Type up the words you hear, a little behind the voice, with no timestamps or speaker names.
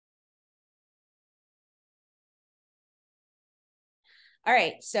All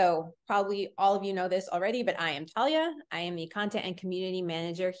right, so probably all of you know this already, but I am Talia. I am the Content and Community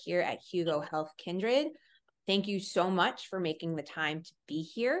Manager here at Hugo Health Kindred. Thank you so much for making the time to be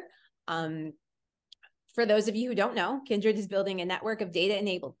here. For those of you who don't know, Kindred is building a network of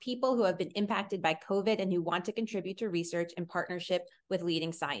data-enabled people who have been impacted by COVID and who want to contribute to research in partnership with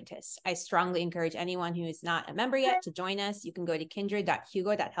leading scientists. I strongly encourage anyone who is not a member yet to join us. You can go to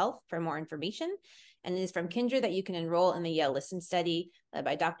kindred.hugo.health for more information. And it is from Kindred that you can enroll in the Yale Listen study led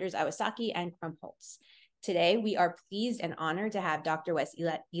by Drs. Iwasaki and Krumholtz. Today, we are pleased and honored to have Dr. Wes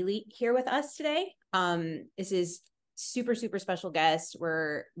Ely here with us today. This is super special guest.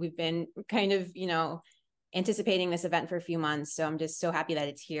 We've been kind of, anticipating this event for a few months. So I'm just so happy that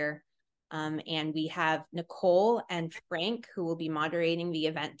it's here. And we have Nicole and Frank who will be moderating the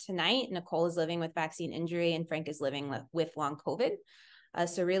event tonight. Nicole is living with vaccine injury and Frank is living with long COVID.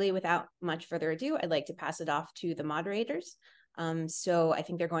 So really without much further ado, I'd like to pass it off to the moderators. So I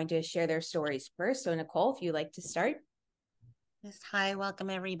think they're going to share their stories first. So Nicole, if you'd like to start. Yes, hi, welcome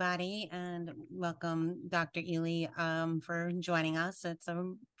everybody, and welcome Dr. Ely for joining us. It's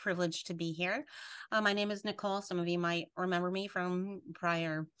a privilege to be here. My name is Nicole. Some of you might remember me from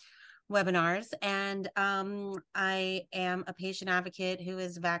prior webinars, and I am a patient advocate who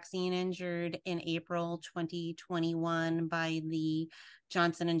is vaccine injured in April 2021 by the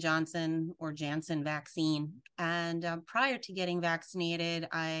Johnson & Johnson or Janssen vaccine. And prior to getting vaccinated,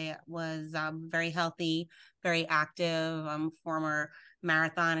 I was very healthy, very active. I'm a former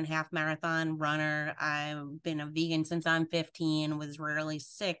marathon and half marathon runner. I've been a vegan since I'm 15, was rarely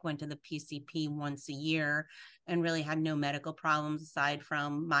sick, went to the PCP once a year, and really had no medical problems aside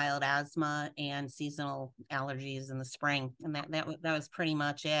from mild asthma and seasonal allergies in the spring. And that was pretty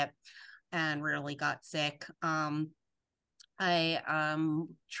much it, and rarely got sick. I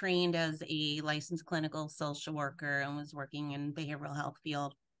trained as a licensed clinical social worker and was working in behavioral health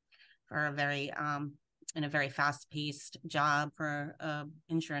field for in a very fast-paced job for an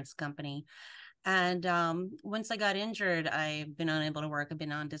insurance company. And once I got injured, I've been unable to work. I've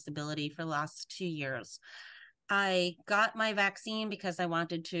been on disability for the last 2 years. I got my vaccine because I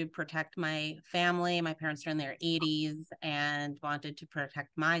wanted to protect my family. My parents are in their 80s and wanted to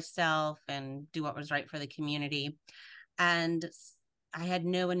protect myself and do what was right for the community. And I had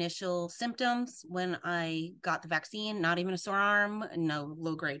no initial symptoms when I got the vaccine, not even a sore arm, no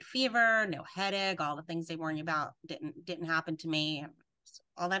low-grade fever, no headache, all the things they warn you about didn't happen to me.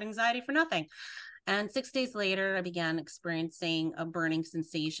 All that anxiety for nothing. And 6 days later, I began experiencing a burning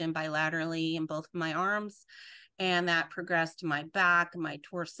sensation bilaterally in both of my arms. And that progressed to my back, my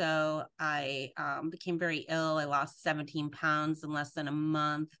torso. I became very ill. I lost 17 pounds in less than a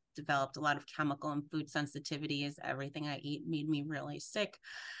month, developed a lot of chemical and food sensitivities. Everything I ate made me really sick.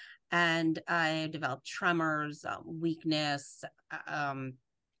 And I developed tremors, weakness,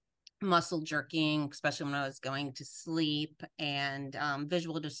 muscle jerking, especially when I was going to sleep, and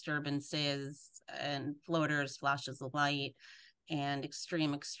visual disturbances and floaters, flashes of light, and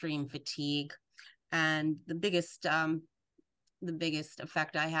extreme fatigue. And the biggest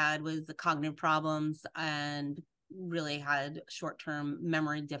effect I had was the cognitive problems, and really had short-term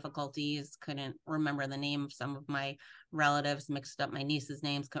memory difficulties. Couldn't remember the name of some of my relatives, mixed up my niece's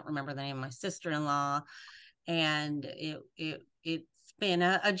names, couldn't remember the name of my sister-in-law. And it's been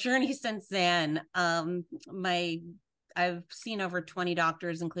a journey since then. I've seen over 20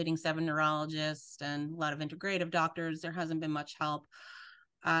 doctors, including 7 neurologists and a lot of integrative doctors. There hasn't been much help.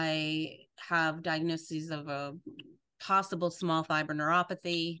 I have diagnoses of a possible small fiber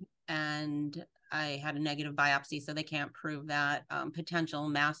neuropathy, and I had a negative biopsy, so they can't prove that. Potential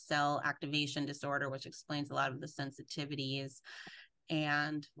mast cell activation disorder, which explains a lot of the sensitivities.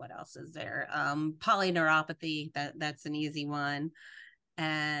 And what else is there? Polyneuropathy, that's an easy one.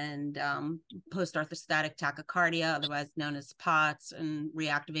 And post-orthostatic tachycardia, otherwise known as POTS, and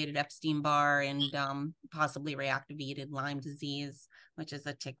reactivated Epstein-Barr, and possibly reactivated Lyme disease, which is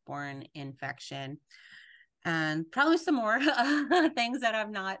a tick-borne infection. And probably some more things that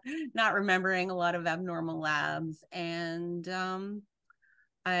I'm not remembering, a lot of abnormal labs. And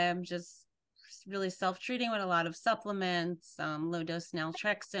I am just really self-treating with a lot of supplements, low-dose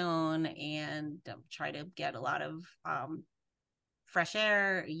naltrexone, and try to get a lot of fresh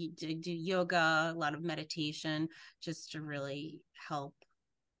air, do yoga, a lot of meditation, just to really help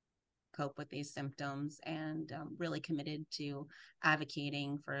cope with these symptoms, and really committed to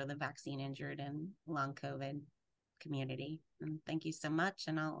advocating for the vaccine injured and long COVID community. And thank you so much.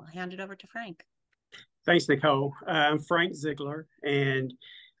 And I'll hand it over to Frank. Thanks, Nicole. I'm Frank Ziegler, and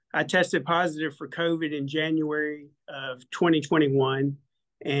I tested positive for COVID in January of 2021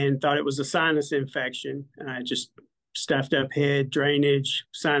 and thought it was a sinus infection. I just stuffed up head, drainage,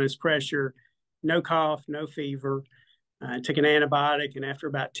 sinus pressure, no cough, no fever. I took an antibiotic, and after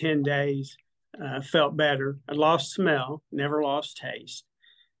about 10 days, felt better. I lost smell, never lost taste.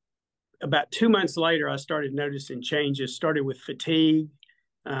 About 2 months later, I started noticing changes, started with fatigue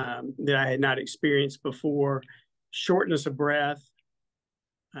that I had not experienced before, shortness of breath,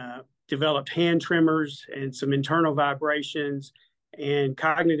 developed hand tremors and some internal vibrations, and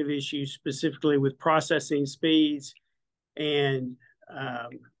cognitive issues, specifically with processing speeds and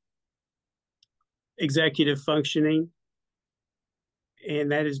executive functioning.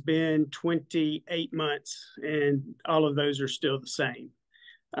 And that has been 28 months, and all of those are still the same.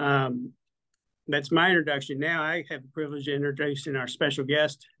 That's my introduction. Now I have the privilege of introducing our special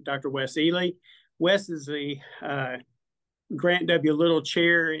guest, Dr. Wes Ely. Wes is the Grant W. Little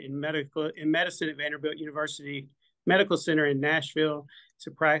Chair in Medicine at Vanderbilt University Medical Center in Nashville.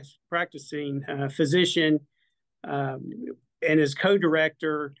 He's a practicing physician and is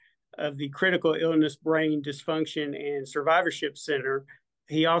co-director of the Critical Illness, Brain Dysfunction, and Survivorship Center.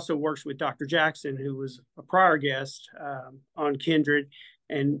 He also works with Dr. Jackson, who was a prior guest on Kindred.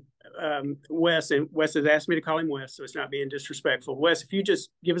 And Wes has asked me to call him Wes, so it's not being disrespectful. Wes, if you just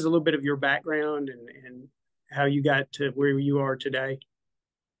give us a little bit of your background and how you got to where you are today.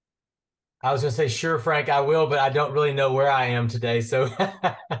 I was going to say, sure, Frank, I will, but I don't really know where I am today. So,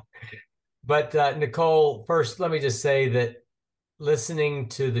 but Nicole, first, let me just say that listening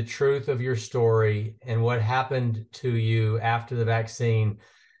to the truth of your story and what happened to you after the vaccine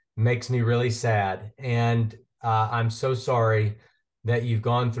makes me really sad. And I'm so sorry that you've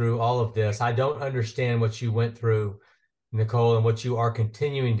gone through all of this. I don't understand what you went through, Nicole, and what you are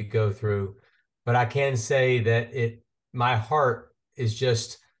continuing to go through. But I can say that my heart is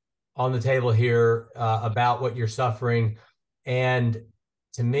just on the table here about what you're suffering. And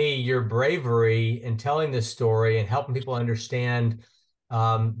to me, your bravery in telling this story and helping people understand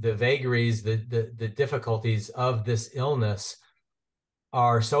the vagaries, the difficulties of this illness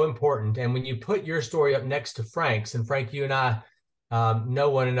are so important. And when you put your story up next to Frank's, and Frank, you and I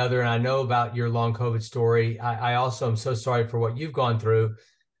know one another, and I know about your long COVID story, I also am so sorry for what you've gone through.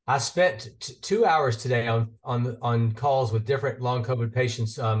 I spent 2 hours today on calls with different long COVID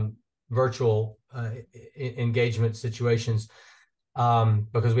patients, virtual engagement situations,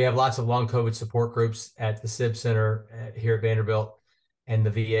 because we have lots of long COVID support groups at the SIB Center here at Vanderbilt and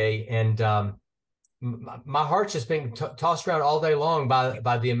the VA. And my heart's just being tossed around all day long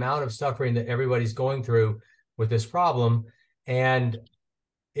by the amount of suffering that everybody's going through with this problem. And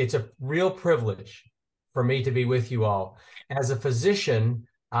it's a real privilege for me to be with you all. As a physician,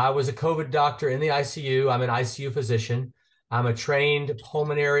 I was a COVID doctor in the ICU. I'm an ICU physician. I'm a trained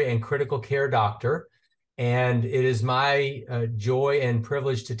pulmonary and critical care doctor. And it is my joy and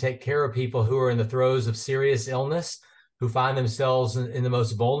privilege to take care of people who are in the throes of serious illness, who find themselves in the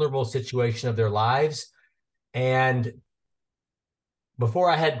most vulnerable situation of their lives. And before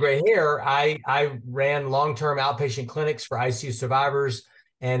I had gray hair, I ran long-term outpatient clinics for ICU survivors.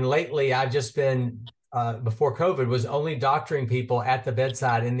 And lately, I've just been, before COVID, was only doctoring people at the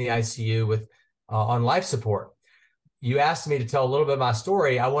bedside in the ICU with on life support. You asked me to tell a little bit of my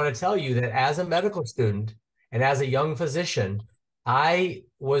story. I want to tell you that as a medical student and as a young physician, I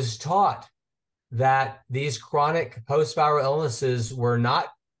was taught that these chronic post-viral illnesses were not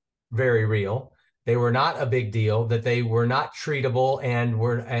very real. They were not a big deal, that they were not treatable, and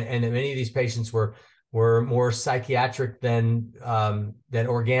many of these patients were more psychiatric than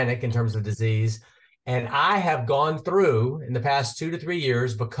organic in terms of disease. And I have gone through, in the past 2 to 3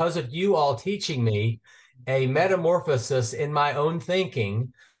 years, because of you all teaching me, a metamorphosis in my own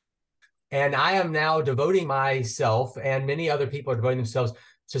thinking. And I am now devoting myself, and many other people are devoting themselves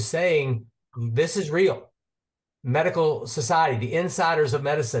to saying, this is real. Medical society, the insiders of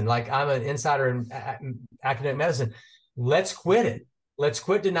medicine, like I'm an insider in academic medicine, let's quit it. Let's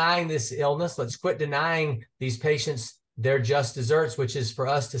quit denying this illness. Let's quit denying these patients their just desserts, which is for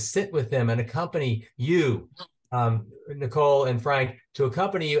us to sit with them and accompany you, Nicole and Frank, to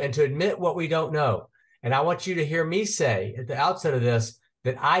accompany you and to admit what we don't know. And I want you to hear me say at the outset of this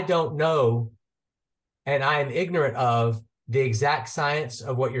that I don't know and I am ignorant of the exact science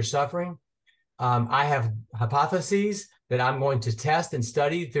of what you're suffering. I have hypotheses that I'm going to test and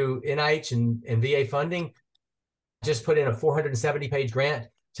study through NIH and VA funding. Just put in a 470-page grant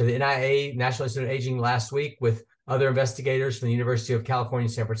to the NIA, National Institute of Aging, last week with other investigators from the University of California,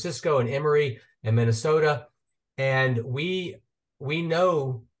 San Francisco, and Emory and Minnesota. And we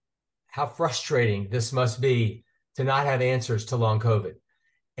know how frustrating this must be to not have answers to long COVID.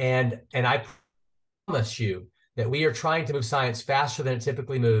 And I promise you that we are trying to move science faster than it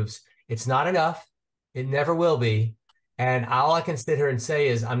typically moves. It's not enough. It never will be, And all I can sit here and say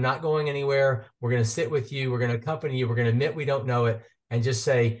is, I'm not going anywhere. We're going to sit with you. We're going to accompany you. We're going to admit we don't know it and just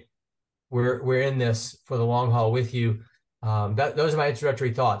say, we're in this for the long haul with you. Those are my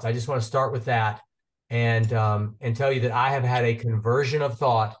introductory thoughts. I just want to start with that and tell you that I have had a conversion of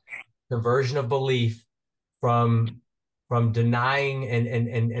thought, conversion of belief from denying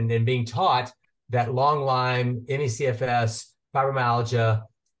and being taught that long Lyme, ME/CFS, fibromyalgia,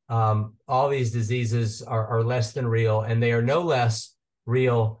 all these diseases are less than real, and they are no less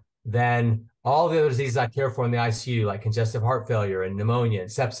real than all the other diseases I care for in the ICU, like congestive heart failure and pneumonia and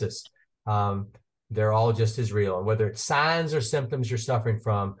sepsis. They're all just as real. And whether it's signs or symptoms you're suffering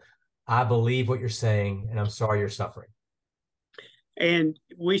from, I believe what you're saying, and I'm sorry you're suffering. And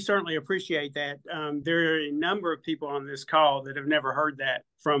we certainly appreciate that. There are a number of people on this call that have never heard that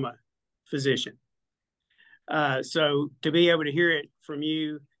from a physician. So to be able to hear it from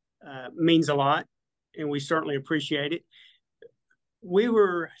you means a lot, and we certainly appreciate it. We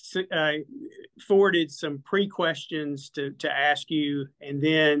were forwarded some pre-questions to ask you, and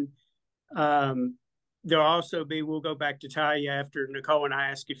then there'll also be, we'll go back to Talia after Nicole and I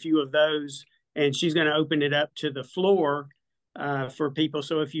ask a few of those, and she's going to open it up to the floor for people.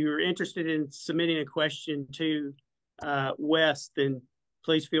 So if you're interested in submitting a question to Wes, then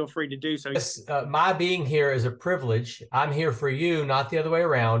please feel free to do so. My being here is a privilege. I'm here for you, not the other way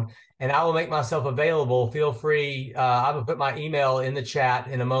around. And I will make myself available. Feel free. I will put my email in the chat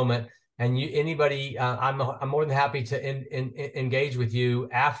in a moment. And anybody, I'm more than happy to engage with you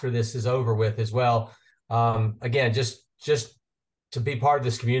after this is over with as well. Again, just to be part of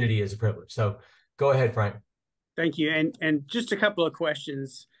this community is a privilege. So go ahead, Frank. Thank you. And just a couple of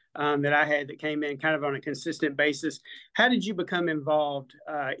questions that I had that came in kind of on a consistent basis. How did you become involved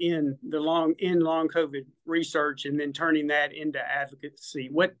in long COVID research and then turning that into advocacy?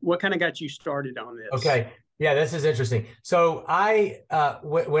 What kind of got you started on this? Okay. Yeah, this is interesting. So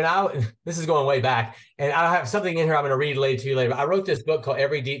this is going way back, and I have something in here I'm going to read to you later. I wrote this book called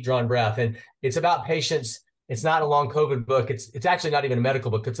Every Deep Drawn Breath, and it's about patients. It's not a long COVID book. It's actually not even a medical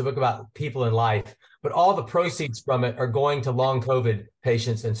book. It's a book about people in life, but all the proceeds from it are going to long COVID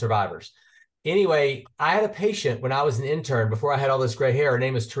patients and survivors. Anyway, I had a patient when I was an intern before I had all this gray hair. Her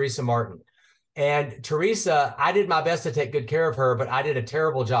name is Teresa Martin. And Teresa, I did my best to take good care of her, but I did a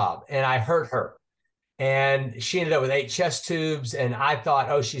terrible job and I hurt her. And she ended up with 8 chest tubes. And I thought,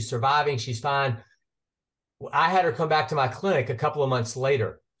 oh, she's surviving. She's fine. I had her come back to my clinic a couple of months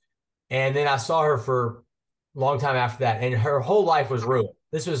later. And then I saw her for a long time after that. And her whole life was ruined.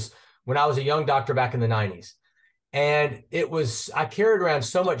 This was when I was a young doctor back in the 90s. And I carried around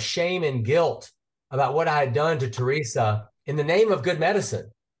so much shame and guilt about what I had done to Teresa in the name of good medicine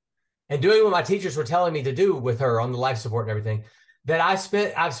and doing what my teachers were telling me to do with her on the life support and everything, that I've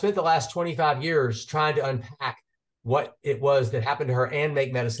spent the last 25 years trying to unpack what it was that happened to her and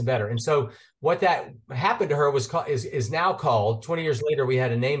make medicine better. And so what that happened to her is now called, 20 years later, we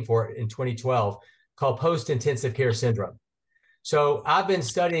had a name for it in 2012, called post-intensive care syndrome. So I've been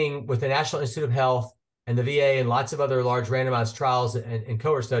studying with the National Institute of Health and the VA and lots of other large randomized trials and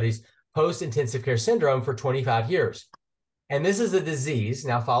cohort studies, post-intensive care syndrome for 25 years. And this is a disease,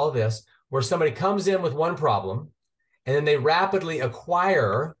 now follow this, where somebody comes in with one problem, and then they rapidly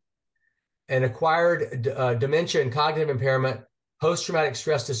acquire an acquired dementia and cognitive impairment, post-traumatic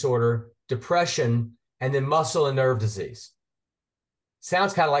stress disorder, depression, and then muscle and nerve disease.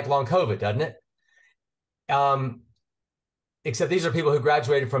 Sounds kind of like long COVID, doesn't it? Except these are people who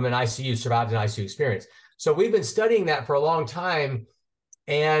graduated from an ICU, survived an ICU experience. So we've been studying that for a long time.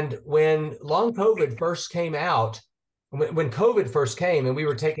 And when long COVID first came out, when COVID first came and we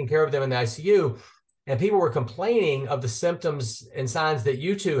were taking care of them in the ICU, and people were complaining of the symptoms and signs that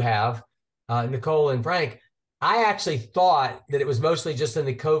you two have, Nicole and Frank, I actually thought that it was mostly just in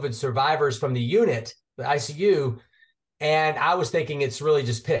the COVID survivors from the unit, the ICU, and I was thinking it's really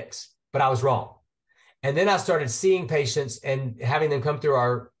just PICS, but I was wrong. And then I started seeing patients and having them come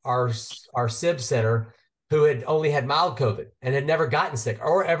through our SIB center who had only had mild COVID and had never gotten sick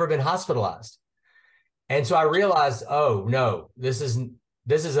or ever been hospitalized. And so I realized, oh no, this is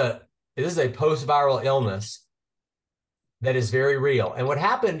a post-viral illness that is very real. And what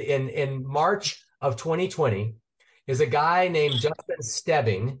happened in March of 2020 is a guy named Justin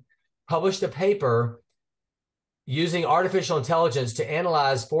Stebbing published a paper using artificial intelligence to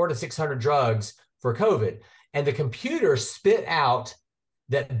analyze 400 to 600 drugs for COVID. And the computer spit out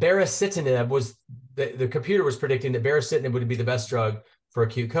that baricitinib was, the computer was predicting that baricitinib would be the best drug for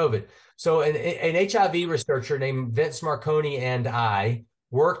acute COVID. So an HIV researcher named Vince Marconi and I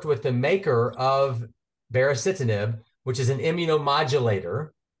worked with the maker of baricitinib, which is an immunomodulator.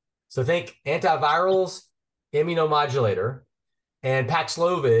 So think antivirals immunomodulator and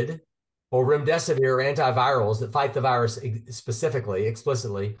Paxlovid or remdesivir or antivirals that fight the virus specifically,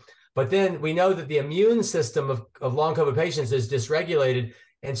 explicitly. But then we know that the immune system of long COVID patients is dysregulated.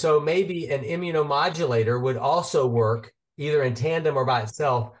 And so maybe an immunomodulator would also work either in tandem or by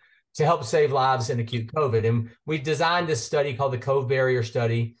itself to help save lives in acute COVID. And we designed this study called the Cove Barrier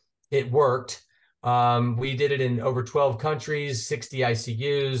Study. It worked. We did it in over 12 countries, 60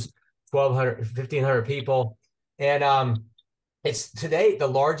 ICUs, 1,500 people. And it's today the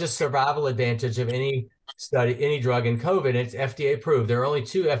largest survival advantage of any study, any drug in COVID. It's FDA approved. There are only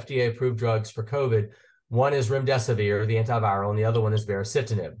 2 FDA approved drugs for COVID. One is remdesivir, the antiviral, and the other one is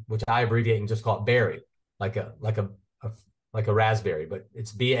baricitinib, which I abbreviate and just call it Barry, like a raspberry, but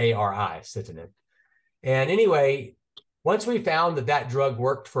it's BARI, citinib. And anyway, once we found that that drug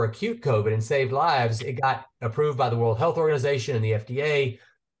worked for acute COVID and saved lives, it got approved by the World Health Organization and the FDA.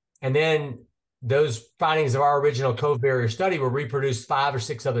 And then those findings of our original Cove Barrier study were reproduced 5 or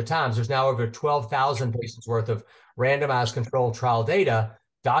 6 other times. There's now over 12,000 patients worth of randomized controlled trial data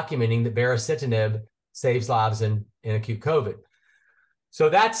documenting that baricitinib saves lives in acute COVID. So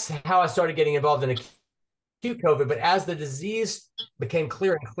that's how I started getting involved in acute COVID. But as the disease became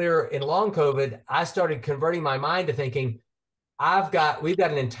clearer and clearer in long COVID, I started converting my mind to thinking, we've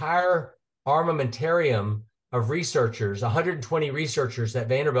got an entire armamentarium of researchers, 120 researchers at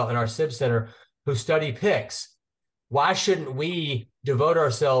Vanderbilt in our SIB Center who study PICS. Why shouldn't we devote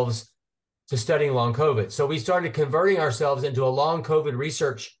ourselves to studying long COVID? So we started converting ourselves into a long COVID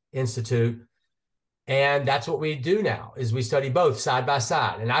research institute. And that's what we do now, is we study both side by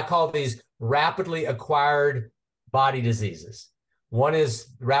side. And I call these rapidly acquired body diseases. One is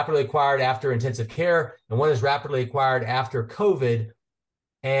rapidly acquired after intensive care, and one is rapidly acquired after COVID.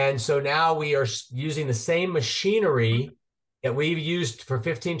 And so now we are using the same machinery that we've used for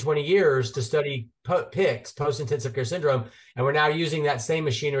 15, 20 years to study PICS, post-intensive care syndrome. And we're now using that same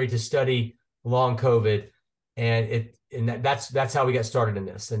machinery to study long COVID. And that's how we got started in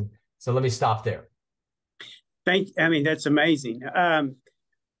this. And so let me stop there. That's amazing.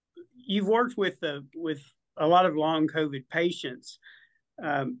 You've worked with a lot of long COVID patients.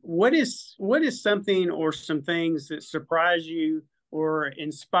 What is something or some things that surprise you or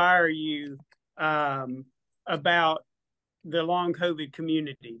inspire you about the long COVID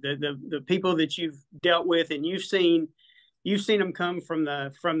community, the people that you've dealt with, and you've seen them come from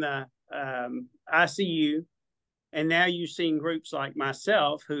the ICU, and now you've seen groups like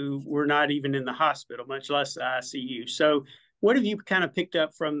myself who were not even in the hospital, much less the ICU. So what have you kind of picked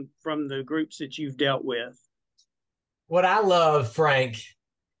up from the groups that you've dealt with? What I love, Frank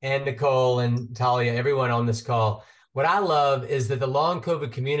and Nicole and Talia, everyone on this call, what I love is that the long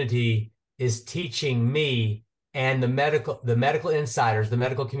COVID community is teaching me and the medical insiders, the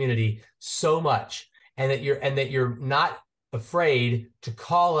medical community, so much, and that you're not afraid to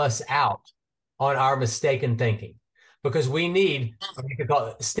call us out on our mistaken thinking, because we need, you could call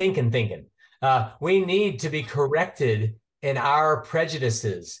it stinking thinking. We need to be corrected in our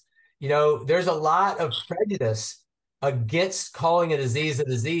prejudices. You know, there's a lot of prejudice against calling a disease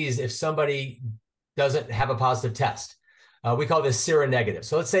if somebody doesn't have a positive test. We call this seronegative.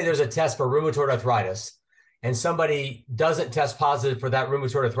 So let's say there's a test for rheumatoid arthritis, and somebody doesn't test positive for that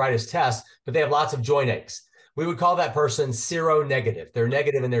rheumatoid arthritis test, but they have lots of joint aches. We would call that person seronegative. They're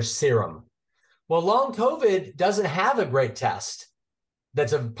negative in their serum. Well, long COVID doesn't have a great test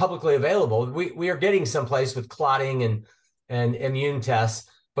that's publicly available. We are getting someplace with clotting and immune tests,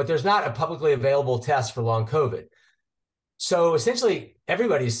 but there's not a publicly available test for long COVID. So essentially,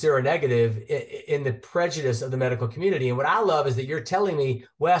 everybody's seronegative in the prejudice of the medical community. And what I love is that you're telling me,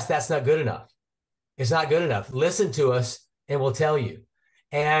 Wes, that's not good enough. It's not good enough. Listen to us and we'll tell you.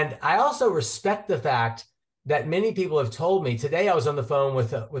 And I also respect the fact that many people have told me. Today I was on the phone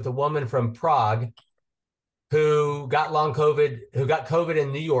with a woman from Prague who got long COVID, who got COVID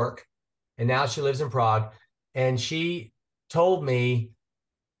in New York, and now she lives in Prague. And she told me,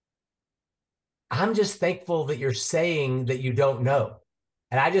 I'm just thankful that you're saying that you don't know.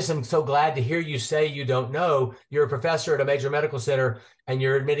 And I just am so glad to hear you say you don't know. You're a professor at a major medical center and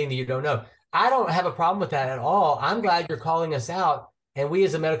you're admitting that you don't know. I don't have a problem with that at all. I'm glad you're calling us out. And we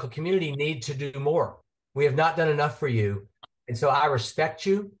as a medical community need to do more. We have not done enough for you. And so I respect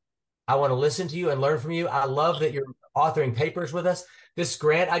you. I want to listen to you and learn from you. I love that you're authoring papers with us. This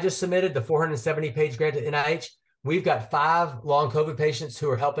grant I just submitted, the 470-page grant to NIH, we've got 5 long COVID patients who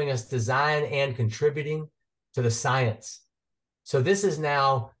are helping us design and contributing to the science. So this is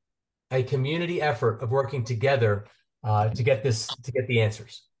now a community effort of working together to get the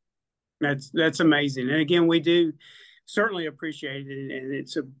answers. That's amazing. And again, we do certainly appreciate it. And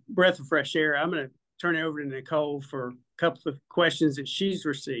it's a breath of fresh air. I'm going to turn it over to Nicole for a couple of questions that she's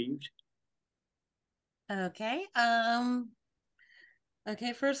received. Okay.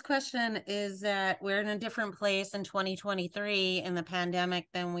 Okay, first question is that we're in a different place in 2023 in the pandemic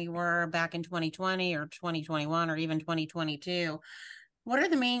than we were back in 2020 or 2021 or even 2022. What are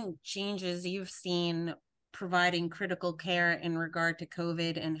the main changes you've seen providing critical care in regard to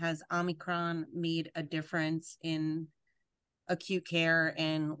COVID, and has Omicron made a difference in acute care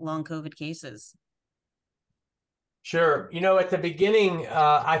and long COVID cases? Sure. At the beginning,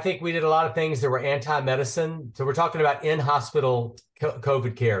 I think we did a lot of things that were anti-medicine. So we're talking about in-hospital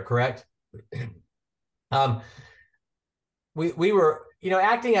COVID care, correct? We were,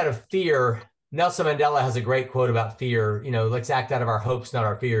 acting out of fear. Nelson Mandela has a great quote about fear. Let's act out of our hopes, not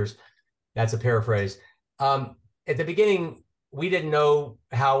our fears. That's a paraphrase. At the beginning, we didn't know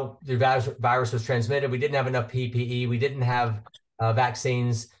how the virus was transmitted. We didn't have enough PPE. We didn't have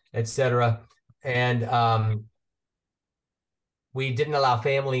vaccines, et cetera. And we didn't allow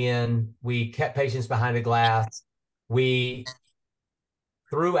family in. We kept patients behind a glass. We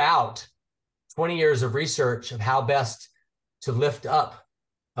threw out 20 years of research of how best to lift up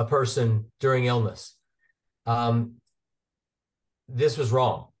a person during illness. This was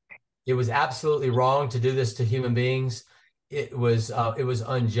wrong. It was absolutely wrong to do this to human beings. It was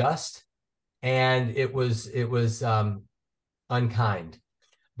unjust, and it was unkind.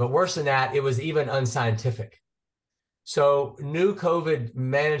 But worse than that, it was even unscientific. So new COVID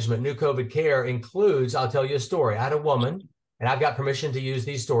management, new COVID care includes, I'll tell you a story. I had a woman, and I've got permission to use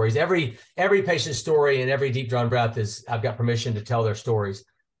these stories. Every patient's story and every deep drawn breath is, I've got permission to tell their stories.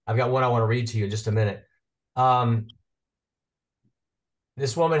 I've got one I want to read to you in just a minute.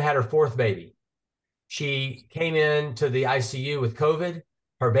 This woman had her fourth baby. She came into the ICU with COVID.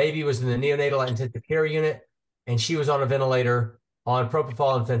 Her baby was in the neonatal intensive care unit, and she was on a ventilator on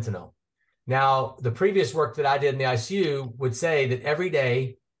propofol and fentanyl. Now, the previous work that I did in the ICU would say that every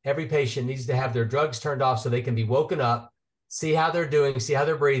day, every patient needs to have their drugs turned off so they can be woken up, see how they're doing, see how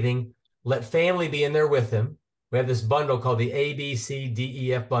they're breathing, let family be in there with them. We have this bundle called the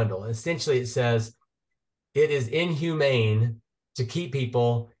ABCDEF bundle. Essentially, it says it is inhumane to keep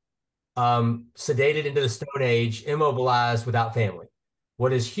people sedated into the Stone Age, immobilized without family.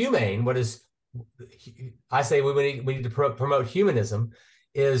 What is humane, I say we need to promote humanism,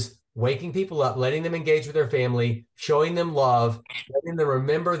 is waking people up, letting them engage with their family, showing them love, letting them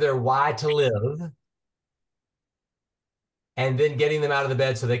remember their why to live, and then getting them out of the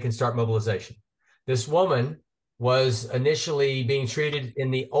bed so they can start mobilization. This woman was initially being treated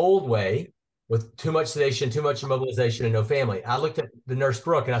in the old way with too much sedation, too much immobilization, and no family. I looked at the nurse,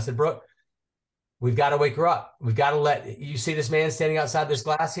 Brooke, and I said, Brooke, we've got to wake her up. We've got to you see this man standing outside this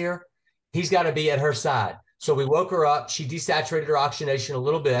glass here? He's got to be at her side. So we woke her up. She desaturated her oxygenation a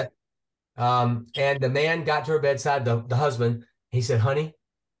little bit. And the man got to her bedside, the husband. He said, honey,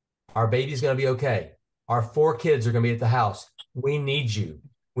 our baby's going to be okay. Our 4 kids are going to be at the house. We need you.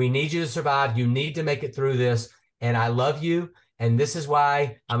 We need you to survive. You need to make it through this. And I love you. And this is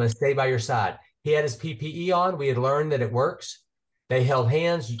why I'm going to stay by your side. He had his PPE on. We had learned that it works. They held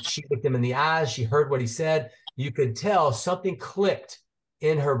hands. She looked him in the eyes. She heard what he said. You could tell something clicked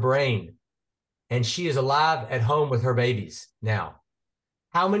in her brain. And she is alive at home with her babies now.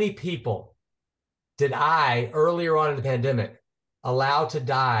 How many people did I, earlier on in the pandemic, allow to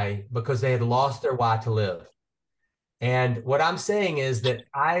die because they had lost their why to live? And what I'm saying is that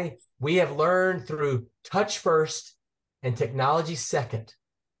we have learned through touch first and technology second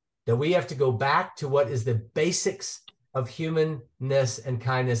that we have to go back to what is the basics of humanness and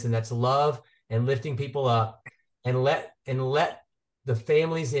kindness, and that's love and lifting people up, and let the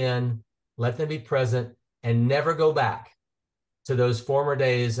families in, let them be present, and never go back to those former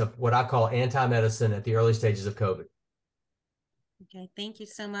days of what I call anti-medicine at the early stages of COVID. Okay, thank you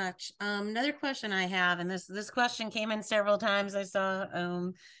so much. Another question I have, and this question came in several times, I saw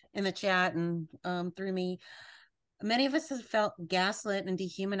in the chat and through me. Many of us have felt gaslit and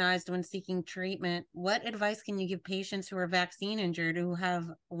dehumanized when seeking treatment. What advice can you give patients who are vaccine injured, who have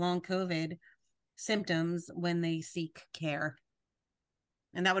long COVID symptoms, when they seek care?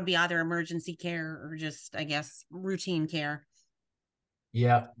 And that would be either emergency care or just, I guess, routine care.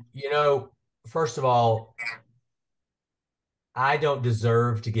 Yeah. First of all, I don't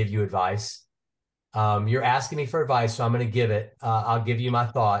deserve to give you advice. You're asking me for advice, so I'm going to give it. I'll give you my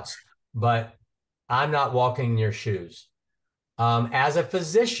thoughts, but I'm not walking in your shoes. As a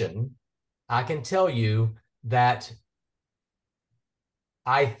physician, I can tell you that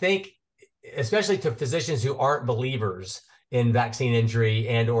I think, especially to physicians who aren't believers in vaccine injury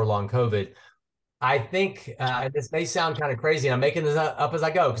and or long COVID, I think this may sound kind of crazy. I'm making this up as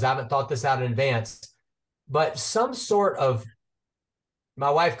I go because I haven't thought this out in advance. but some sort of, my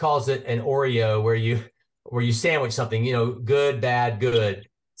wife calls it an Oreo, where you sandwich something, good, bad, good,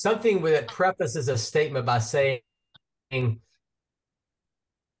 something that prefaces a statement by saying,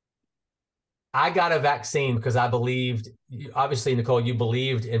 I got a vaccine because I believed, obviously, Nicole, you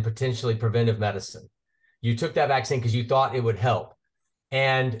believed in potentially preventive medicine. You took that vaccine because you thought it would help.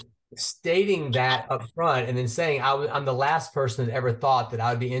 And stating that up front and then saying, I'm the last person that ever thought that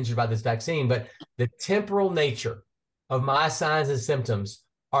I would be injured by this vaccine, but the temporal nature of my signs and symptoms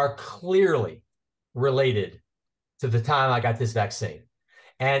are clearly related to the time I got this vaccine.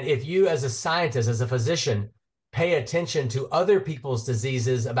 And if you, as a scientist, as a physician, pay attention to other people's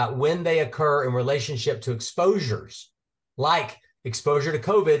diseases about when they occur in relationship to exposures, like exposure to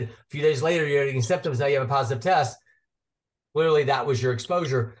COVID, a few days later, you're getting symptoms, now you have a positive test, clearly that was your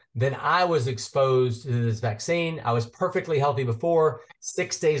exposure. Then I was exposed to this vaccine. I was perfectly healthy before.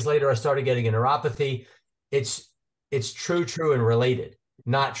 6 days later, I started getting a neuropathy. It's true, and related,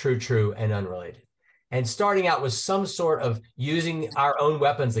 not true, and unrelated. And starting out with some sort of using our own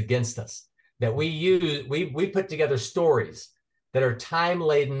weapons against us, that we put together stories that are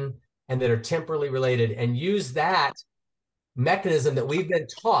time-laden and that are temporally related, and use that mechanism that we've been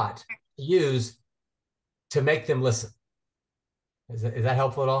taught to use to make them listen. Is that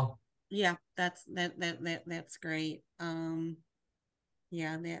helpful at all? Yeah, that's great.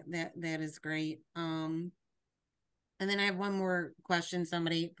 Yeah, that is great. And then I have one more question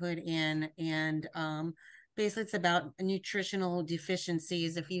somebody put in, and basically it's about nutritional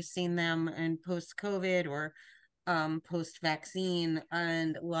deficiencies, if you've seen them in post-COVID or post-vaccine.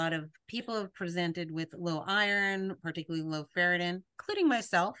 And a lot of people have presented with low iron, particularly low ferritin, including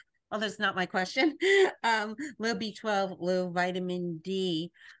myself, although it's not my question, low B12, low vitamin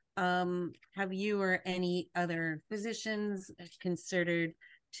D. Have you or any other physicians considered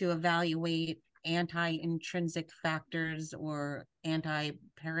to evaluate anti-intrinsic factors or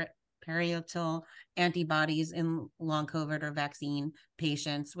anti-parietal antibodies in long COVID or vaccine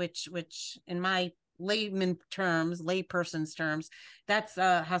patients, which in my layperson's terms, that's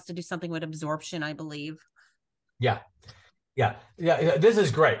has to do something with absorption, I believe. Yeah. This is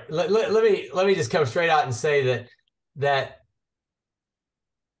great. Let me just come straight out and say that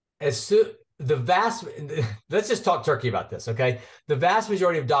let's just talk turkey about this, okay? The vast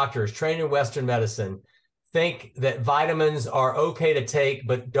majority of doctors trained in Western medicine think that vitamins are okay to take,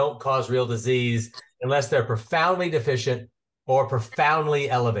 but don't cause real disease unless they're profoundly deficient or profoundly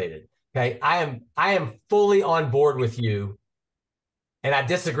elevated. Okay, I am fully on board with you, and I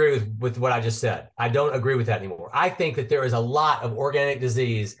disagree with what I just said. I don't agree with that anymore. I think that there is a lot of organic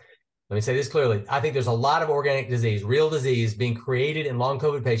disease. Let me say this clearly. I think there's a lot of organic disease, real disease, being created in long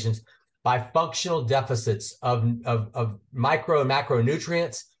COVID patients by functional deficits of micro and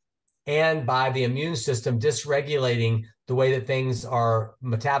macronutrients, and by the immune system dysregulating the way that things are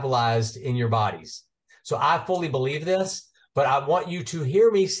metabolized in your bodies. So I fully believe this, but I want you to hear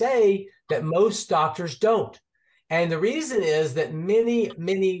me say that most doctors don't. And the reason is that many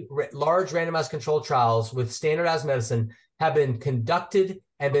large randomized controlled trials with standardized medicine have been conducted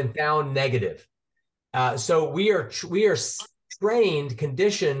and been found negative. So we are trained,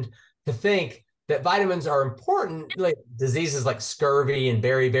 conditioned to think that vitamins are important. Like diseases like scurvy and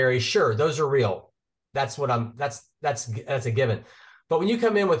beriberi, sure, those are real. That's a given. But when you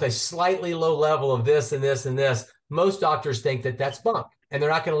come in with a slightly low level of this and this and this, most doctors think that that's bunk, and they're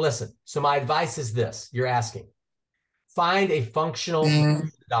not going to listen. So my advice is this: you're asking, find a functional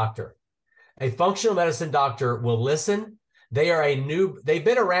doctor. A functional medicine doctor will listen. They've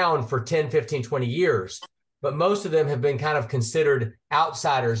been around for 10, 15, 20 years, but most of them have been kind of considered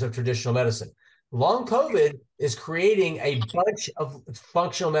outsiders of traditional medicine. Long COVID is creating a bunch of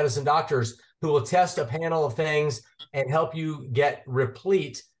functional medicine doctors who will test a panel of things and help you get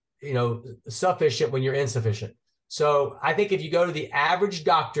replete, sufficient when you're insufficient. So I think if you go to the average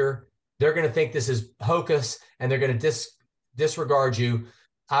doctor, they're going to think this is hocus, and they're going to disregard you.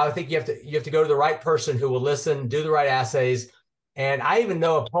 I think you have to go to the right person who will listen, do the right assays. And I even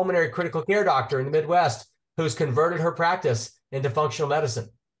know a pulmonary critical care doctor in the Midwest who's converted her practice into functional medicine.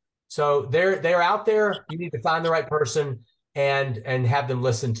 So they're out there. You need to find the right person and have them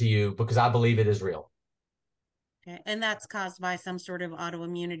listen to you, because I believe it is real. Okay. And that's caused by some sort of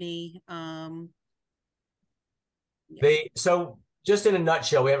autoimmunity. So just in a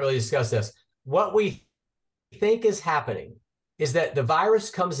nutshell, we haven't really discussed this. What we think is happening is that the virus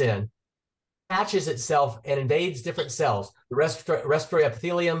comes in, attaches itself, and invades different cells, the respiratory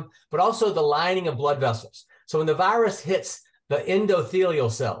epithelium, but also the lining of blood vessels. So when the virus hits the endothelial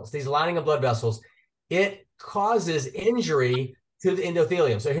cells, these lining of blood vessels, it causes injury to the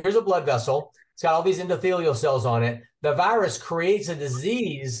endothelium. So here's a blood vessel. It's got all these endothelial cells on it. The virus creates a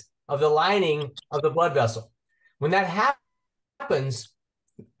disease of the lining of the blood vessel. When that happens,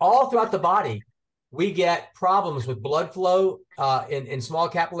 all throughout the body, we get problems with blood flow in small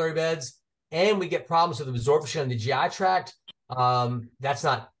capillary beds, and we get problems with absorption in the GI tract. That's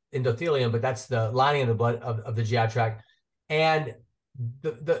not endothelium, but that's the lining of the blood of the GI tract. And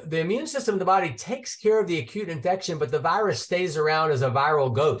the immune system of the body takes care of the acute infection, but the virus stays around as a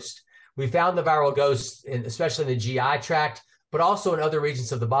viral ghost. We found the viral ghosts, especially in the GI tract, but also in other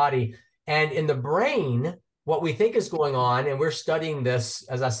regions of the body. And in the brain, what we think is going on, and we're studying this,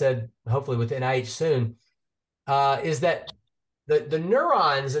 as I said, hopefully with NIH soon, is that the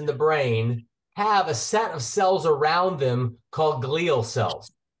neurons in the brain have a set of cells around them called glial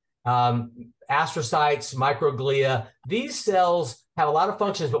cells. Astrocytes, microglia, these cells have a lot of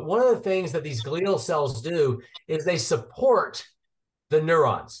functions, but one of the things that these glial cells do is they support the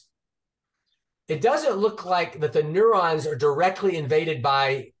neurons. It doesn't look like that the neurons are directly invaded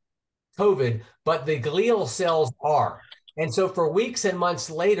by COVID, but the glial cells are. And so for weeks and months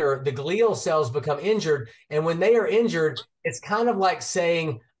later, the glial cells become injured. And when they are injured, it's kind of like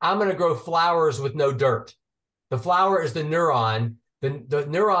saying, I'm going to grow flowers with no dirt. The flower is the neuron. The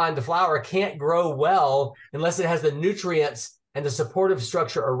neuron, the flower, can't grow well unless it has the nutrients and the supportive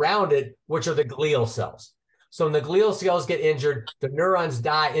structure around it, which are the glial cells. So when the glial cells get injured, the neurons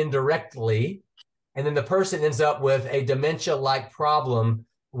die indirectly, and then the person ends up with a dementia-like problem,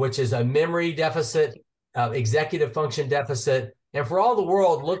 which is a memory deficit, executive function deficit, and for all the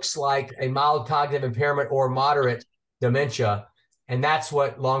world looks like a mild cognitive impairment or moderate dementia. And that's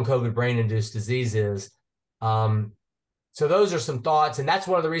what long COVID brain-induced disease is. So those are some thoughts. And that's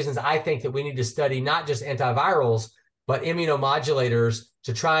one of the reasons I think that we need to study not just antivirals, but immunomodulators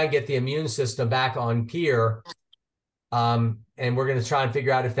to try and get the immune system back on gear. And we're going to try and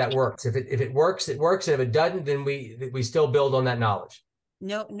figure out if that works. If it works, it works. And if it doesn't, then we still build on that knowledge.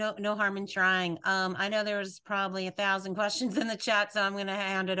 No harm in trying. I know there was probably 1,000 questions in the chat, so I'm going to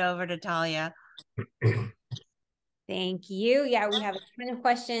hand it over to Talia. Thank you. Yeah, we have a ton of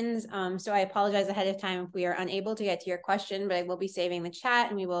questions. So I apologize ahead of time if we are unable to get to your question, but I will be saving the chat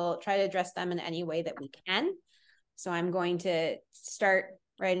and we will try to address them in any way that we can. So I'm going to start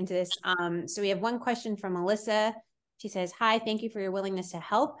right into this. So we have one question from Melissa. She says, hi, thank you for your willingness to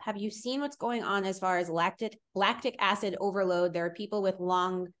help. Have you seen what's going on as far as lactic acid overload? There are people with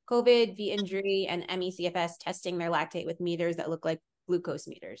long COVID, V injury, and ME/CFS testing their lactate with meters that look like glucose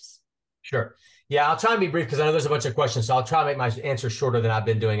meters. Sure. Yeah, I'll try and be brief because I know there's a bunch of questions, so I'll try to make my answer shorter than I've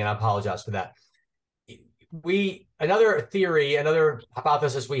been doing, and I apologize for that. Another theory, another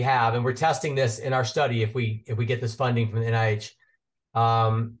hypothesis we have, and we're testing this in our study if we get this funding from the NIH,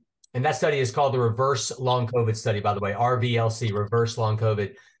 and that study is called the Reverse Long COVID Study, by the way, RVLC, Reverse Long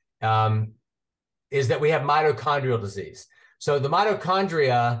COVID, is that we have mitochondrial disease. So the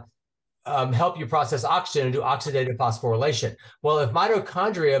mitochondria help you process oxygen and do oxidative phosphorylation. Well, if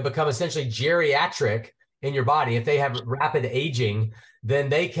mitochondria become essentially geriatric in your body, if they have rapid aging, then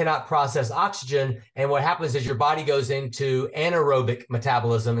they cannot process oxygen. And what happens is your body goes into anaerobic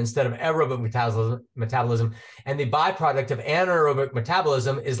metabolism instead of aerobic metabolism. And the byproduct of anaerobic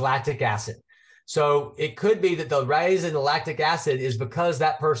metabolism is lactic acid. So it could be that the rise in the lactic acid is because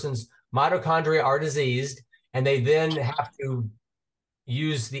that person's mitochondria are diseased, and they then have to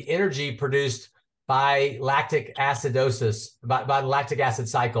use the energy produced by lactic acidosis, by the lactic acid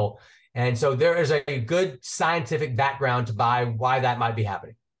cycle. And so there is a good scientific background to why that might be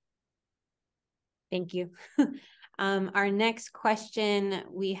happening. Thank you. Our next question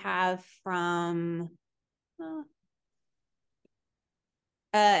we have from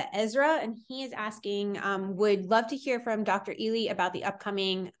Ezra, and he is asking, would love to hear from Dr. Ely about the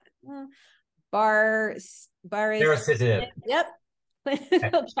upcoming baricitinib. Yep.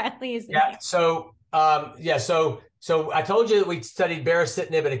 Yeah. So I told you that we studied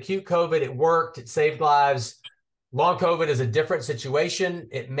baricitinib in acute COVID. It worked. It saved lives. Long COVID is a different situation.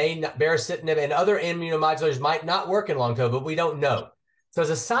 It may not, baricitinib and other immunomodulators might not work in long COVID. We don't know. So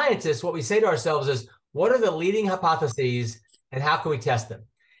as a scientist, what we say to ourselves is, what are the leading hypotheses and how can we test them?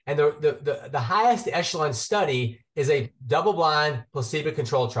 And the highest echelon study is a double-blind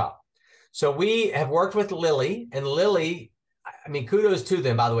placebo-controlled trial. So we have worked with Lilly, and Lilly, I mean, kudos to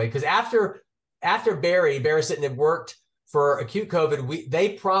them, by the way, because after baricitinib worked for acute COVID,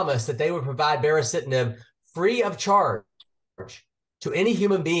 they promised that they would provide baricitinib free of charge to any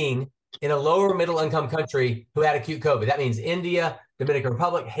human being in a lower middle income country who had acute COVID. That means India, Dominican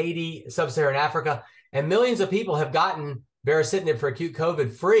Republic, Haiti, Sub-Saharan Africa, and millions of people have gotten baricitinib for acute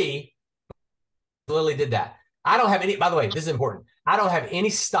COVID free. Lilly did that. I don't have any, by the way, this is important. I don't have any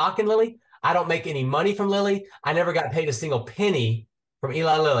stock in Lilly. I don't make any money from Lilly. I never got paid a single penny from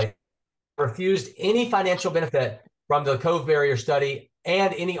Eli Lilly. I refused any financial benefit from the Cove Barrier study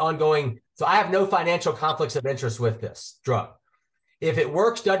and any ongoing. So I have no financial conflicts of interest with this drug. If it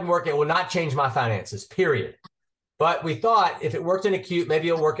works, doesn't work, it will not change my finances, period. But we thought if it worked in acute, maybe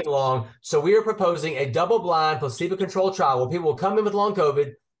it'll work in long. So we are proposing a double-blind, placebo-controlled trial where people will come in with long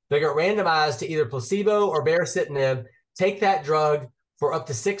COVID. They get randomized to either placebo or baricitinib, take that drug for up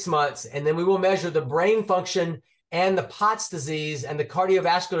to 6 months, and then we will measure the brain function and the POTS disease and the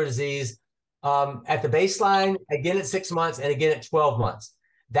cardiovascular disease at the baseline, again at 6 months, and again at 12 months.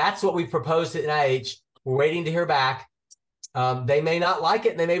 That's what we proposed at NIH. We're waiting to hear back. They may not like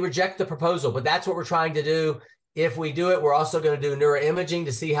it and they may reject the proposal, but that's what we're trying to do. If we do it, we're also going to do neuroimaging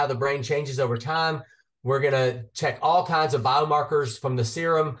to see how the brain changes over time. We're going to check all kinds of biomarkers from the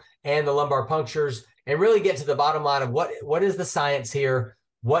serum and the lumbar punctures and really get to the bottom line of what is the science here?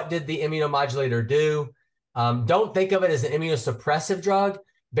 What did the immunomodulator do? Don't think of it as an immunosuppressive drug.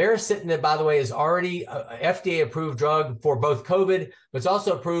 Baricitinib, by the way, is already an FDA-approved drug for both COVID, but it's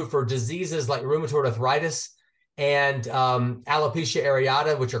also approved for diseases like rheumatoid arthritis and alopecia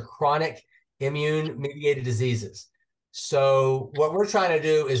areata, which are chronic immune-mediated diseases. So what we're trying to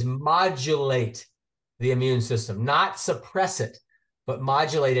do is modulate the immune system, not suppress it, but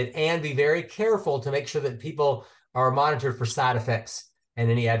modulate it and be very careful to make sure that people are monitored for side effects and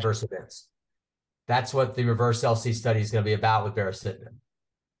any adverse events. That's what the reverse LC study is going to be about with baricitinib.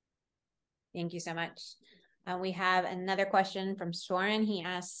 Thank you so much. We have another question from Soren. He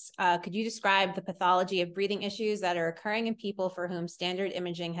asks, could you describe the pathology of breathing issues that are occurring in people for whom standard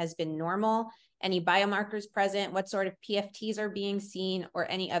imaging has been normal? Any biomarkers present? What sort of PFTs are being seen, or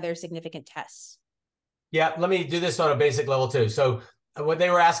any other significant tests? Yeah, let me do this on a basic level too. So what they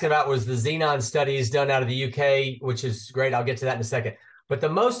were asking about was the Xenon studies done out of the UK, which is great. I'll get to that in a second. But the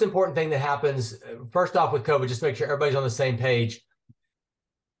most important thing that happens, first off with COVID, just to make sure everybody's on the same page,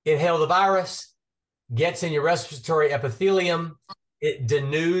 inhale the virus, gets in your respiratory epithelium, it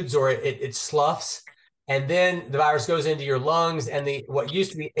denudes or it sloughs, and then the virus goes into your lungs, and what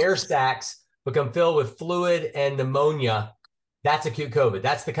used to be air sacs become filled with fluid and pneumonia. That's acute COVID.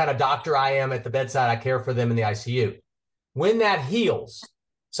 That's the kind of doctor I am at the bedside. I care for them in the ICU. When that heals,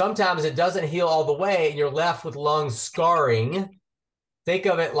 sometimes it doesn't heal all the way, and you're left with lung scarring. Think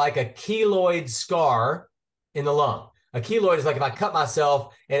of it like a keloid scar in the lung. A keloid is like if I cut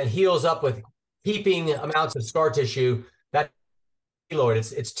myself and it heals up with heaping amounts of scar tissue, that's keloid.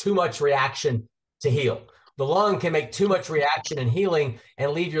 It's too much reaction to heal. The lung can make too much reaction and healing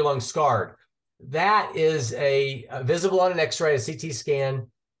and leave your lung scarred. That is visible on an X-ray, a CT scan.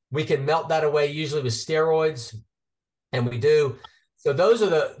 We can melt that away usually with steroids, and we do. So those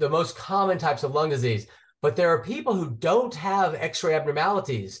are the most common types of lung disease. But there are people who don't have X-ray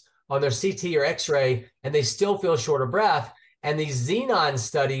abnormalities on their CT or X-ray, and they still feel short of breath. And these Xenon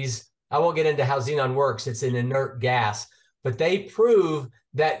studies, I won't get into how Xenon works. It's an inert gas, but they prove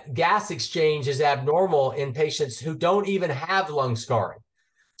that gas exchange is abnormal in patients who don't even have lung scarring.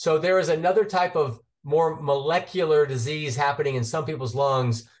 So there is another type of more molecular disease happening in some people's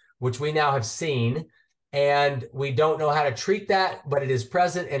lungs, which we now have seen, and we don't know how to treat that, but it is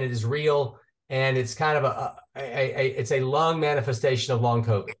present and it is real, and it's kind of it's a lung manifestation of long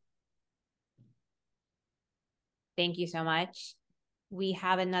COVID. Thank you so much. We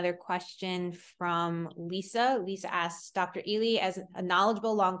have another question from Lisa. Lisa asks, Dr. Ely, as a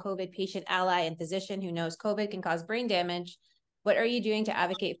knowledgeable long COVID patient ally and physician who knows COVID can cause brain damage, what are you doing to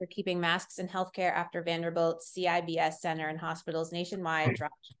advocate for keeping masks in healthcare after Vanderbilt's CIBS Center and hospitals nationwide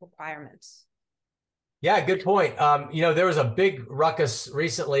dropped requirements? Yeah, good point. There was a big ruckus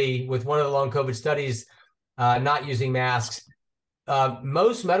recently with one of the long COVID studies not using masks.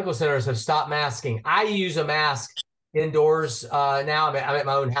 Most medical centers have stopped masking. I use a mask indoors now. I'm at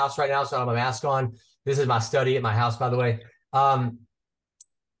my own house right now, so I have a mask on. This is my study at my house, by the way. I'm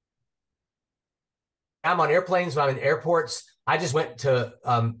on airplanes when I'm in airports. I just went to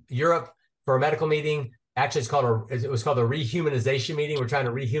Europe for a medical meeting. Actually, it was called a rehumanization meeting. We're trying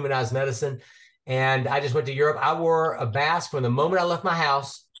to rehumanize medicine. And I just went to Europe. I wore a mask from the moment I left my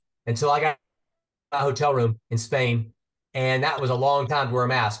house until I got to my hotel room in Spain. And that was a long time to wear a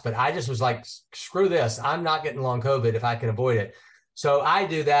mask. But I just was like, screw this. I'm not getting long COVID if I can avoid it. So I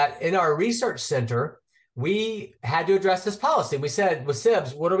do that. In our research center, we had to address this policy. We said, with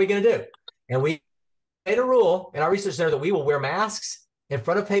SIBS, what are we going to do? And we made a rule in our research center that we will wear masks in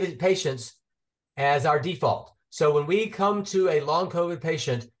front of patients as our default. So when we come to a long COVID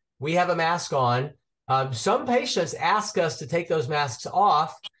patient, we have a mask on. Some patients ask us to take those masks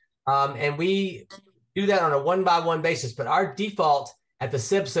off, and we do that on a one-by-one basis. But our default at the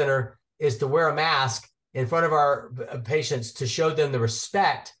SIB Center is to wear a mask in front of our patients to show them the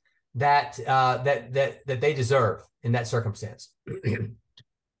respect that they deserve in that circumstance.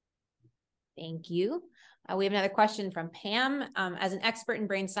 Thank you. We have another question from Pam. As an expert in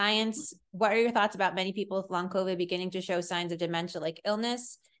brain science, what are your thoughts about many people with long COVID beginning to show signs of dementia-like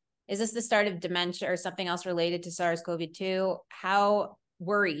illness? Is this the start of dementia or something else related to SARS-CoV-2? How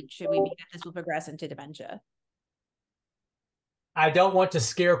worried should we be that this will progress into dementia? I don't want to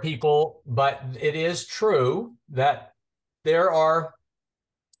scare people, but it is true that there are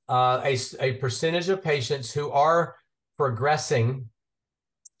a percentage of patients who are progressing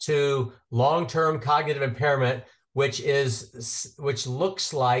to long-term cognitive impairment, which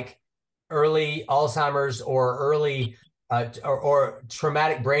looks like early Alzheimer's or early or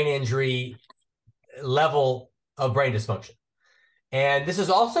traumatic brain injury level of brain dysfunction. And this is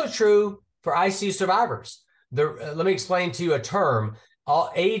also true for ICU survivors. Let me explain to you a term,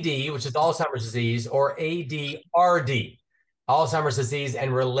 AD, which is Alzheimer's disease, or ADRD, Alzheimer's disease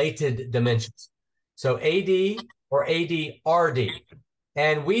and related dementias. So AD or ADRD.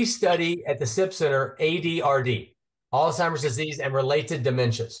 And we study at the SIB Center ADRD, Alzheimer's disease and related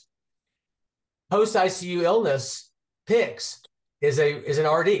dementias. Post-ICU illness, PICS, is an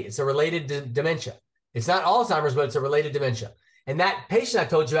RD. It's a related dementia. It's not Alzheimer's, but it's a related dementia. And that patient I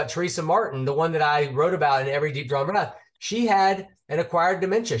told you about, Teresa Martin, the one that I wrote about in Every Deep Drawn Breath, she had an acquired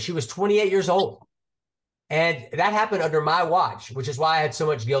dementia. She was 28 years old. And that happened under my watch, which is why I had so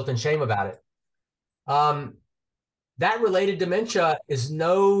much guilt and shame about it. That related dementia is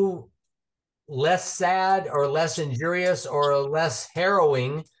no less sad or less injurious or less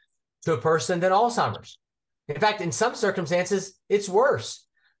harrowing to a person than Alzheimer's. In fact, in some circumstances, it's worse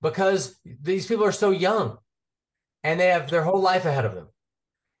because these people are so young and they have their whole life ahead of them.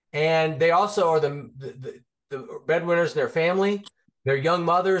 And they also are the breadwinners in their family. They're young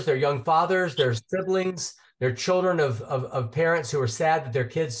mothers, they're young fathers, they're siblings, they're children of parents who are sad that their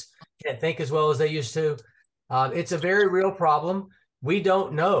kids can't think as well as they used to. It's a very real problem. We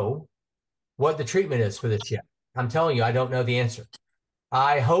don't know what the treatment is for this yet. I'm telling you, I don't know the answer.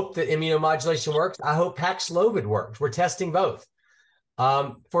 I hope that immunomodulation works. I hope Paxlovid works. We're testing both.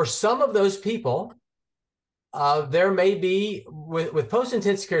 For some of those people, there may be, with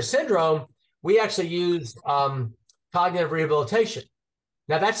post-intensive care syndrome, we actually use cognitive rehabilitation.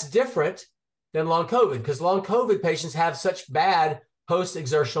 Now, that's different than long COVID because long COVID patients have such bad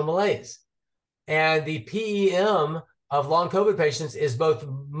post-exertional malaise. And the PEM of long COVID patients is both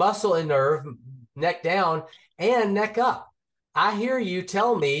muscle and nerve, neck down and neck up. I hear you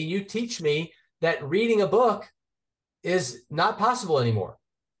tell me, you teach me that reading a book is not possible anymore.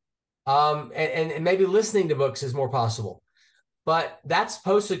 And maybe listening to books is more possible. But that's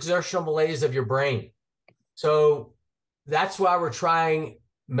post-exertional malaise of your brain. So that's why we're trying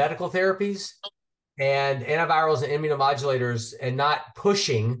medical therapies and antivirals and immunomodulators and not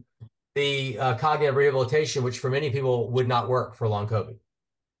pushing the cognitive rehabilitation, which for many people would not work for long COVID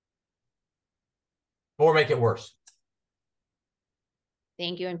or make it worse.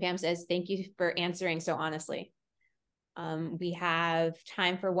 Thank you. And Pam says, thank you for answering so honestly. We have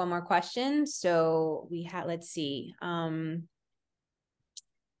time for one more question. So let's see. And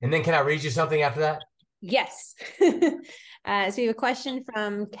then can I read you something after that? Yes. So we have a question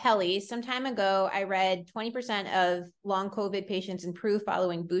from Kelly. Some time ago, I read 20% of long COVID patients improve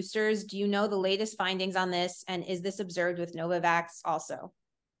following boosters. Do you know the latest findings on this? And is this observed with Novavax also?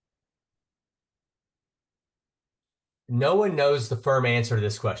 No one knows the firm answer to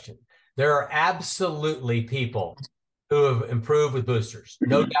this question. There are absolutely people who have improved with boosters.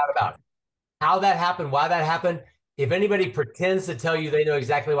 No doubt about it. How that happened, why that happened. If anybody pretends to tell you they know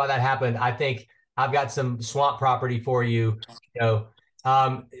exactly why that happened, I think I've got some swamp property for you.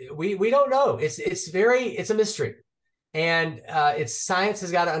 We don't know. It's a mystery, and science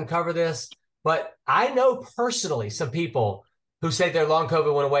has got to uncover this. But I know personally some people who say their long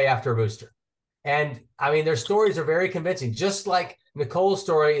COVID went away after a booster, and I mean their stories are very convincing. Just like Nicole's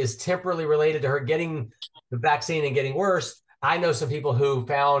story is temporally related to her getting the vaccine and getting worse, I know some people who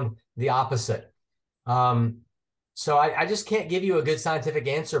found the opposite. So I just can't give you a good scientific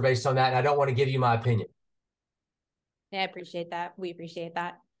answer based on that. And I don't want to give you my opinion. Yeah, I appreciate that. We appreciate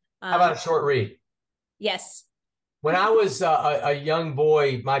that. How about a short read? Yes. When I was a young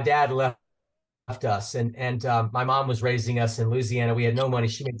boy, my dad left us and my mom was raising us in Louisiana. We had no money.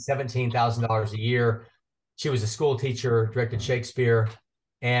 She made $17,000 a year. She was a school teacher, directed Shakespeare.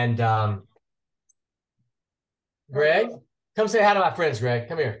 And Greg, come say hi to my friends, Greg.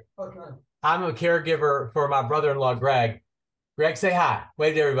 Come here. Okay. I'm a caregiver for my brother-in-law, Greg. Greg, say hi.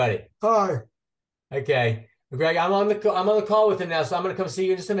 Wave to everybody. Hi. Okay. Greg, I'm on the call with him now, so I'm going to come see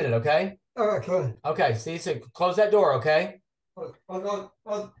you in just a minute, okay? Okay. Okay, see, so close that door, okay?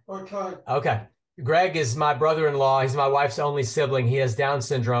 Okay. Okay. Greg is my brother-in-law. He's my wife's only sibling. He has Down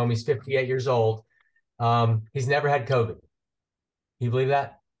syndrome. He's 58 years old. He's never had COVID. Can you believe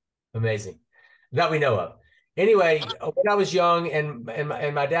that? Amazing. That we know of. Anyway, when I was young and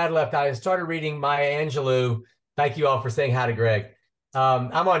my dad left, I started reading Maya Angelou. Thank you all for saying hi to Greg.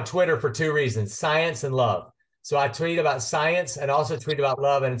 I'm on Twitter for two reasons: science and love. So I tweet about science and also tweet about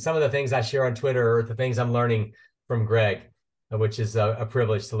love. And some of the things I share on Twitter are the things I'm learning from Greg, which is a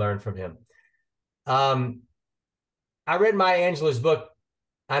privilege to learn from him. I read Maya Angelou's book,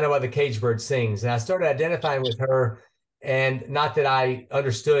 I Know Why the Cage Bird Sings, and I started identifying with her. And not that I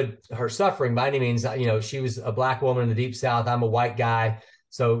understood her suffering by any means. You know, she was a Black woman in the Deep South. I'm a white guy,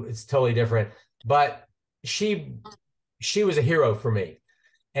 so it's totally different. But she was a hero for me.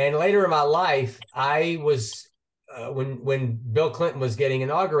 And later in my life, I was when Bill Clinton was getting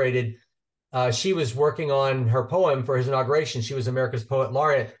inaugurated, she was working on her poem for his inauguration. She was America's Poet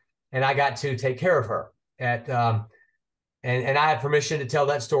Laureate, and I got to take care of her at and I have permission to tell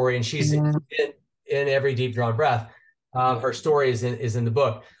that story. And she's in every deep drawn breath. Her story is in the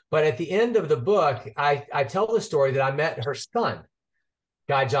book. But at the end of the book, I tell the story that I met her son,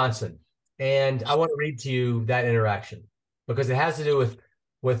 Guy Johnson. And I want to read to you that interaction because it has to do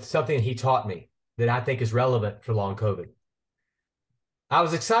with something he taught me that I think is relevant for long COVID. I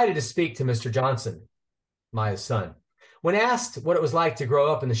was excited to speak to Mr. Johnson, Maya's son. When asked what it was like to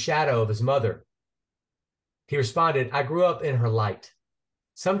grow up in the shadow of his mother, he responded, "I grew up in her light.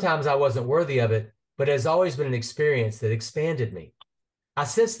 Sometimes I wasn't worthy of it, but it has always been an experience that expanded me." I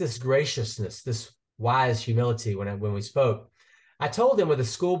sensed this graciousness, this wise humility when we spoke. I told him with a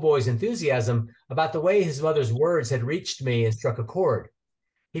schoolboy's enthusiasm about the way his mother's words had reached me and struck a chord.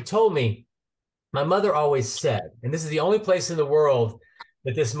 He told me, "My mother always said," and this is the only place in the world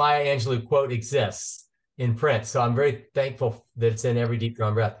that this Maya Angelou quote exists in print, so I'm very thankful that it's in every deep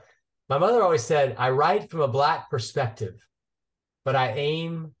drawn breath. "My mother always said, I write from a Black perspective, but I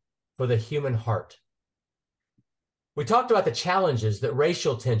aim for the human heart." We talked about the challenges that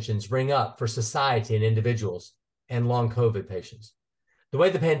racial tensions bring up for society and individuals and long COVID patients. The way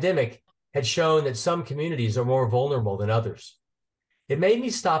the pandemic had shown that some communities are more vulnerable than others. It made me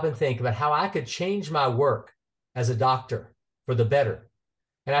stop and think about how I could change my work as a doctor for the better.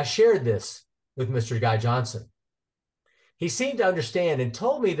 And I shared this with Mr. Guy Johnson. He seemed to understand and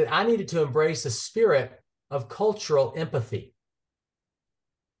told me that I needed to embrace a spirit of cultural empathy.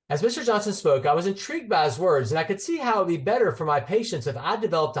 As Mr. Johnson spoke, I was intrigued by his words, and I could see how it would be better for my patients if I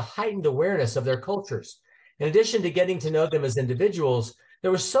developed a heightened awareness of their cultures. In addition to getting to know them as individuals,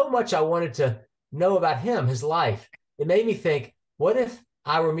 there was so much I wanted to know about him, his life. It made me think, what if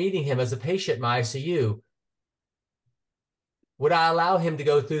I were meeting him as a patient in my ICU? Would I allow him to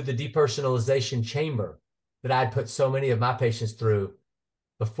go through the depersonalization chamber that I'd put so many of my patients through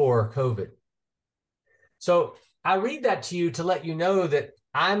before COVID? So I read that to you to let you know that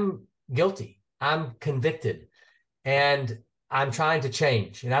I'm guilty, I'm convicted, and I'm trying to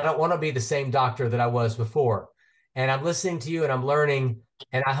change. And I don't want to be the same doctor that I was before. And I'm listening to you and I'm learning.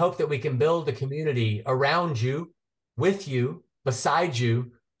 And I hope that we can build a community around you, with you, beside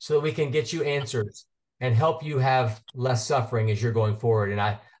you, so that we can get you answers and help you have less suffering as you're going forward. And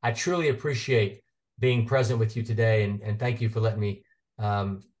I truly appreciate being present with you today. And thank you for letting me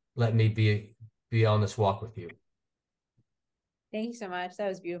be on this walk with you. Thank you so much. That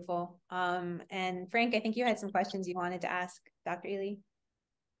was beautiful. And Frank, I think you had some questions you wanted to ask Dr. Ely.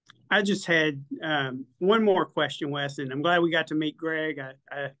 I just had one more question, Wes, and I'm glad we got to meet Greg.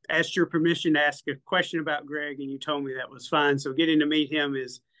 I asked your permission to ask a question about Greg, and you told me that was fine. So getting to meet him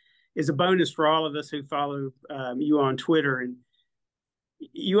is a bonus for all of us who follow you on Twitter. And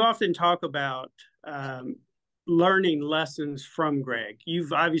you often talk about learning lessons from Greg.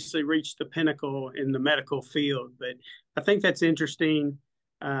 You've obviously reached the pinnacle in the medical field, but I think that's interesting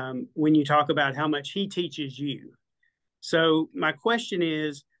when you talk about how much he teaches you. So my question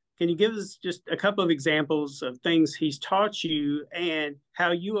is, can you give us just a couple of examples of things he's taught you and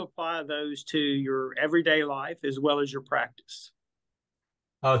how you apply those to your everyday life as well as your practice?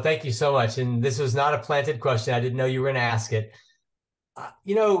 Oh, thank you so much. And this was not a planted question. I didn't know you were going to ask it.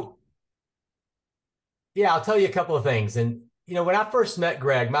 Yeah, I'll tell you a couple of things. And, when I first met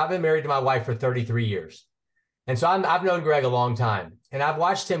Greg, I've been married to my wife for 33 years. And so I've known Greg a long time. And I've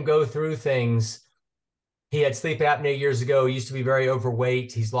watched him go through things. He had sleep apnea years ago. He used to be very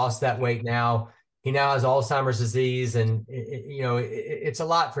overweight. He's lost that weight now. He now has Alzheimer's disease. And, it's a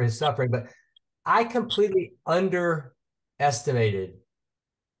lot for his suffering. But I completely underestimated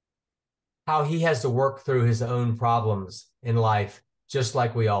how he has to work through his own problems in life, just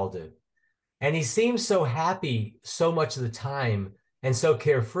like we all do. And he seems so happy so much of the time and so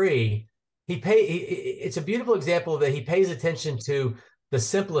carefree. It's a beautiful example that he pays attention to the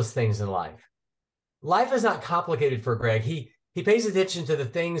simplest things in life. Life is not complicated for Greg. He pays attention to the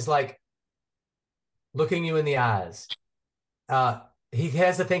things like looking you in the eyes. He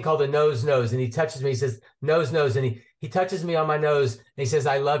has a thing called a nose, and he touches me. He says, nose, and he touches me on my nose, and he says,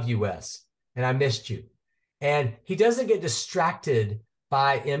 I love you, Wes, and I missed you. And he doesn't get distracted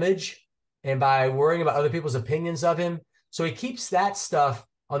by image and by worrying about other people's opinions of him. So he keeps that stuff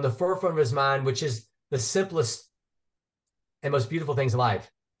on the forefront of his mind, which is the simplest and most beautiful things in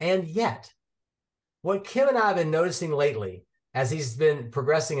life. And yet, what Kim and I have been noticing lately, as he's been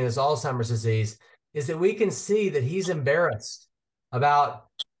progressing in his Alzheimer's disease, is that we can see that he's embarrassed about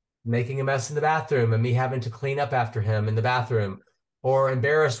making a mess in the bathroom and me having to clean up after him in the bathroom, or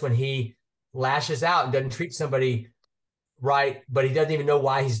embarrassed when he lashes out and doesn't treat somebody right, but he doesn't even know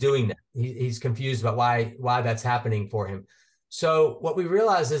why he's doing that. He's confused about why that's happening for him. So what we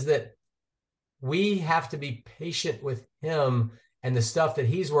realize is that we have to be patient with him and the stuff that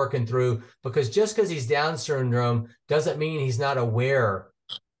he's working through, because just because he's Down syndrome doesn't mean he's not aware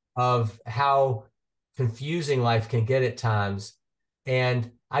of how confusing life can get at times.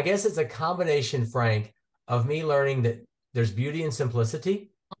 And I guess it's a combination, Frank, of me learning that there's beauty in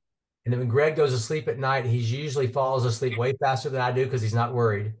simplicity. And then when Greg goes to sleep at night, he usually falls asleep way faster than I do because he's not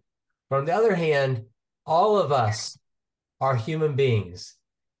worried. But on the other hand, all of us are human beings,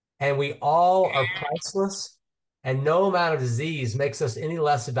 and we all are priceless, and no amount of disease makes us any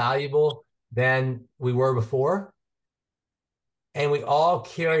less valuable than we were before. And we all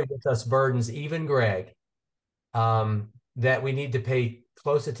carry with us burdens, even Greg, that we need to pay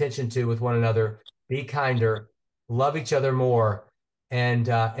close attention to with one another, be kinder, love each other more, and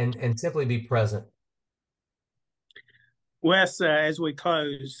simply be present. Wes, as we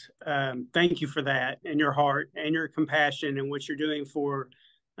close, thank you for that, and your heart and your compassion and what you're doing for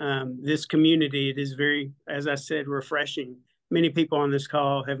this community. It is very, as I said, refreshing. Many people on this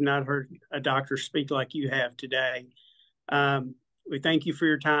call have not heard a doctor speak like you have today. We thank you for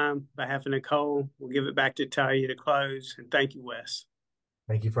your time. On behalf of Nicole, we'll give it back to Talia to close. And thank you, Wes.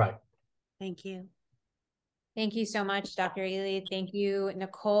 Thank you, Frank. Thank you. Thank you so much, Dr. Ely. Thank you,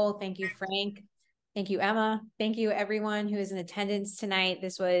 Nicole. Thank you, Frank. Thank you, Emma. Thank you, everyone who is in attendance tonight.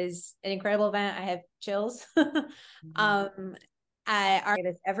 This was an incredible event. I have chills. I argue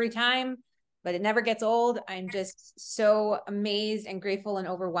this every time, but it never gets old. I'm just so amazed and grateful and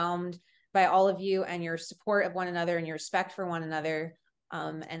overwhelmed by all of you and your support of one another and your respect for one another.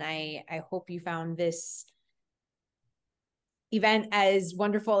 And I hope you found this event as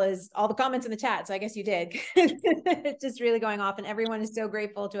wonderful as all the comments in the chat. So I guess you did. It's just really going off, and everyone is so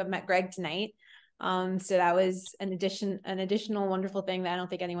grateful to have met Greg tonight. So that was an additional wonderful thing that I don't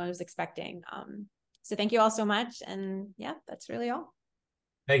think anyone was expecting. So thank you all so much. And yeah, that's really all.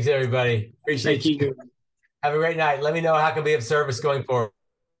 Thanks, everybody. Appreciate you. Have a great night. Let me know how I can be of service going forward.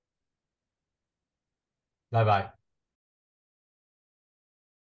 Bye-bye.